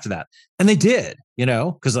one after that. And they did,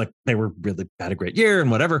 because like they were really had a great year and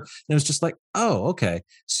whatever. And it was just like, oh, okay.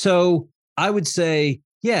 So I would say,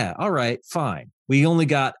 yeah, all right, fine. We only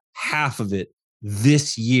got half of it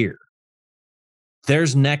this year.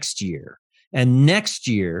 There's next year. And next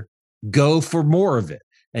year, go for more of it.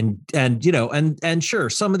 And sure,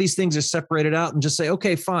 some of these things are separated out and just say,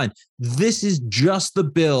 okay, fine. This is just the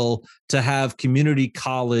bill to have community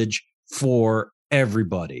college for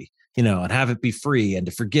everybody, and have it be free and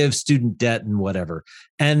to forgive student debt and whatever.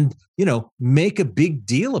 And, make a big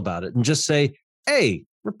deal about it and just say, hey,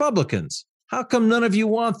 Republicans, how come none of you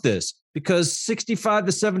want this? Because 65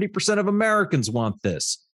 to 70% of Americans want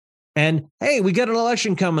this. And hey, we got an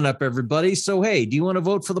election coming up, everybody. So, hey, do you want to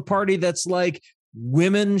vote for the party that's like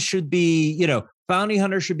women should be, bounty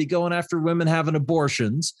hunters should be going after women having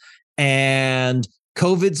abortions and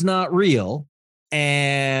COVID's not real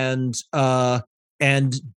and wants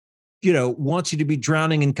you to be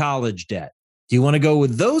drowning in college debt? Do you want to go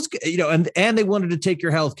with those, and they wanted to take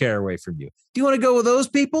your health care away from you? Do you want to go with those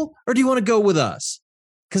people or do you want to go with us?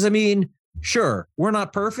 Because sure, we're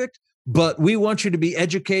not perfect, but we want you to be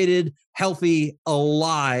educated, healthy,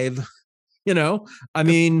 alive. Back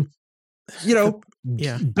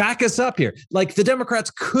us up here. Like the Democrats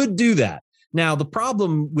could do that. Now, the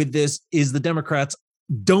problem with this is the Democrats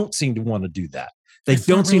don't seem to want to do that. They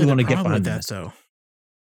don't seem to want to get behind that. So,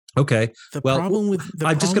 okay.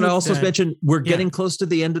 I'm just going to also mention we're getting close to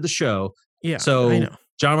the end of the show. Yeah. So, I know.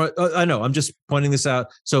 Jama, I know. I'm just pointing this out.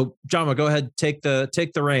 So, Jama, go ahead, take the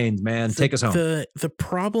reins, man. Take us home. The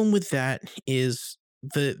problem with that is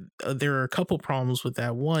there are a couple problems with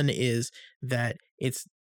that. One is that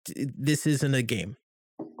this isn't a game.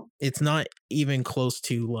 It's not even close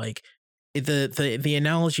to like the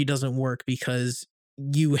analogy doesn't work because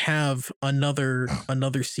you have another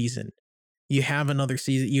season. You have another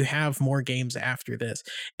season. You have more games after this,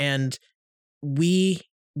 and we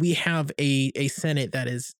have a Senate that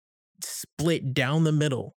is split down the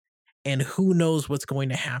middle, and who knows what's going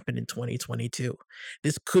to happen in 2022.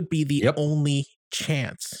 This could be the only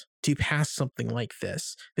chance to pass something like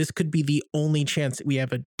this. This could be the only chance. We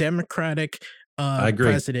have a Democratic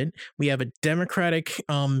president. We have a Democratic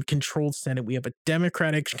controlled Senate. We have a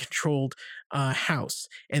Democratic controlled House.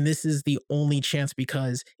 And this is the only chance,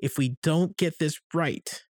 because if we don't get this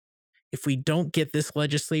right, if we don't get this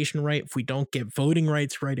legislation right, if we don't get voting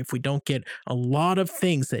rights right, if we don't get a lot of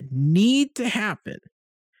things that need to happen,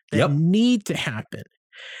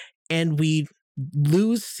 and we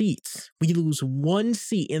lose seats, we lose 1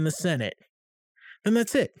 seat in the Senate, then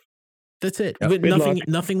that's it. That's it.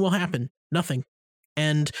 Nothing will happen. Nothing.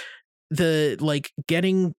 And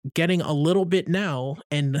getting a little bit now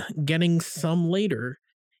and getting some later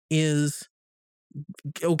is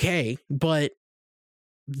okay, but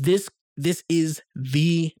this is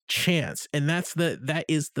the chance, and that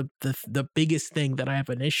is the biggest thing that I have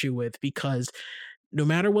an issue with, because no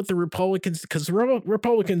matter what the Republicans, because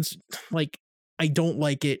Republicans, like, I don't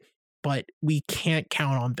like it, but we can't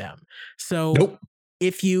count on them. So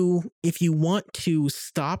if you want to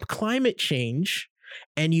stop climate change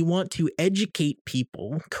and you want to educate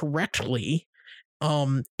people correctly,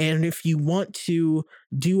 and if you want to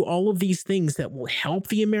do all of these things that will help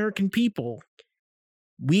the American people,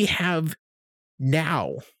 we have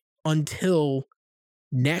now until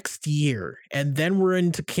next year, and then we're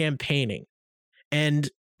into campaigning. And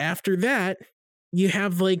after that, you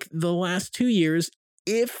have like the last 2 years.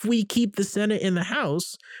 If we keep the Senate and the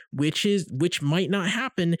House, which might not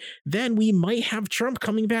happen, then we might have Trump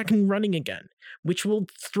coming back and running again, which will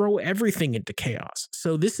throw everything into chaos.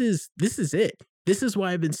 So this is it. This is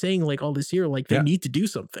why I've been saying like all this year, like they need to do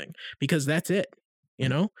something, because that's it.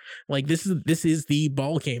 Like this is the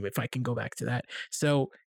ball game, if I can go back to that. So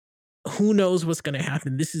who knows what's going to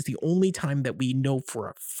happen? This is the only time that we know for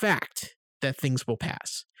a fact that things will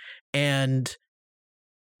pass, and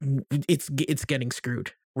it's getting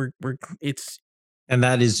screwed. And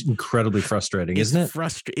that is incredibly frustrating, isn't it?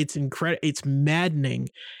 It's it's maddening,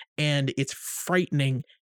 and it's frightening.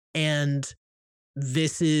 And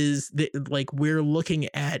this is like, we're looking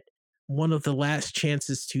at one of the last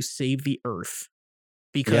chances to save the earth,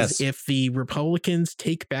 because if the Republicans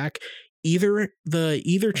take back either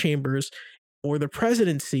chambers or the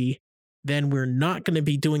presidency, then we're not going to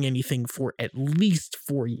be doing anything for at least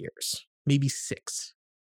 4 years, maybe 6.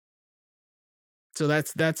 So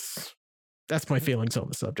that's my feelings on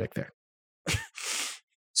the subject there.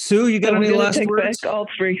 Sue, you got any last words? Back all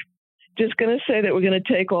 3. Just going to say that we're going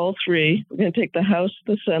to take all 3. We're going to take the House,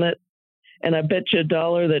 the Senate, and I bet you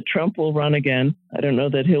 $1 that Trump will run again. I don't know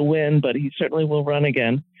that he'll win, but he certainly will run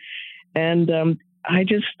again. And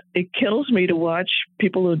it kills me to watch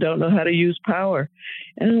people who don't know how to use power.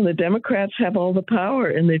 And the Democrats have all the power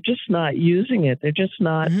and they're just not using it. They're just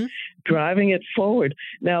not driving it forward.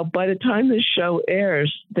 Now, by the time this show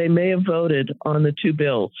airs, they may have voted on the 2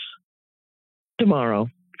 bills tomorrow,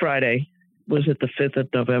 Friday. Was it the 5th of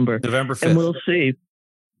November? November 5th. And we'll see.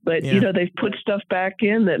 But, they've put stuff back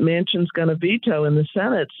in that Manchin's going to veto in the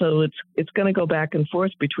Senate. So it's going to go back and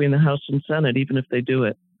forth between the House and Senate, even if they do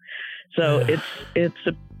it. So it's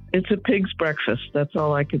a pig's breakfast. That's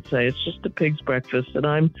all I could say. It's just a pig's breakfast.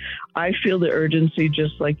 And I feel the urgency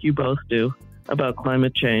just like you both do about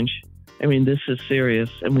climate change. I mean, this is serious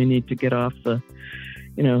and we need to get off the,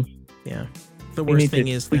 Yeah. The worst thing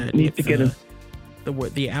is that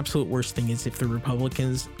the absolute worst thing is if the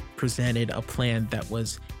Republicans presented a plan that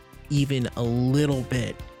was even a little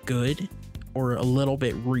bit good or a little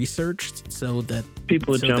bit researched so that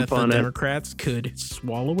people would jump on it. Democrats could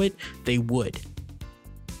swallow it, they would.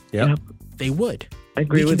 Yep. They would. I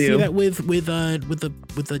agree with you. We can see that with the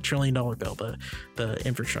 $1 trillion bill, the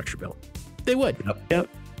infrastructure bill. They would. Yep.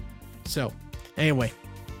 So, anyway.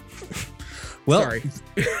 Well, sorry.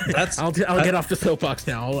 I'll get off the soapbox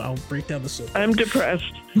now. I'll break down the soapbox. I'm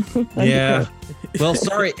depressed. Well,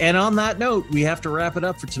 sorry. And on that note, we have to wrap it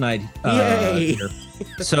up for tonight. Yay!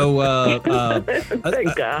 So,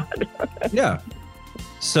 thank God. Yeah.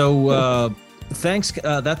 So, thanks.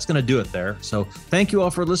 That's going to do it there. So, thank you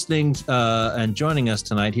all for listening and joining us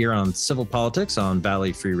tonight here on Civil Politics on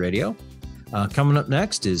Valley Free Radio. Coming up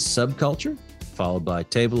next is Subculture, followed by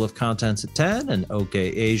Table of Contents at 10 and OK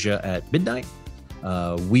Asia at midnight.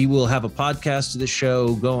 We will have a podcast of the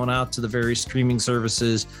show going out to the various streaming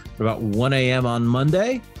services at about 1 a.m. on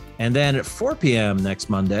Monday. And then at 4 p.m. next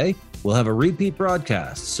Monday, we'll have a repeat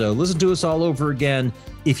broadcast. So listen to us all over again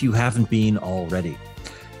if you haven't been already.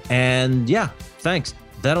 And yeah, thanks.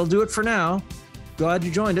 That'll do it for now. Glad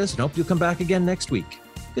you joined us and hope you'll come back again next week.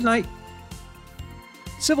 Good night.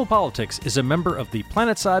 Civil Politics is a member of the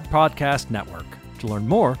Planetside Podcast Network. To learn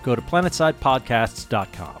more, go to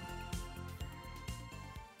planetsidepodcasts.com.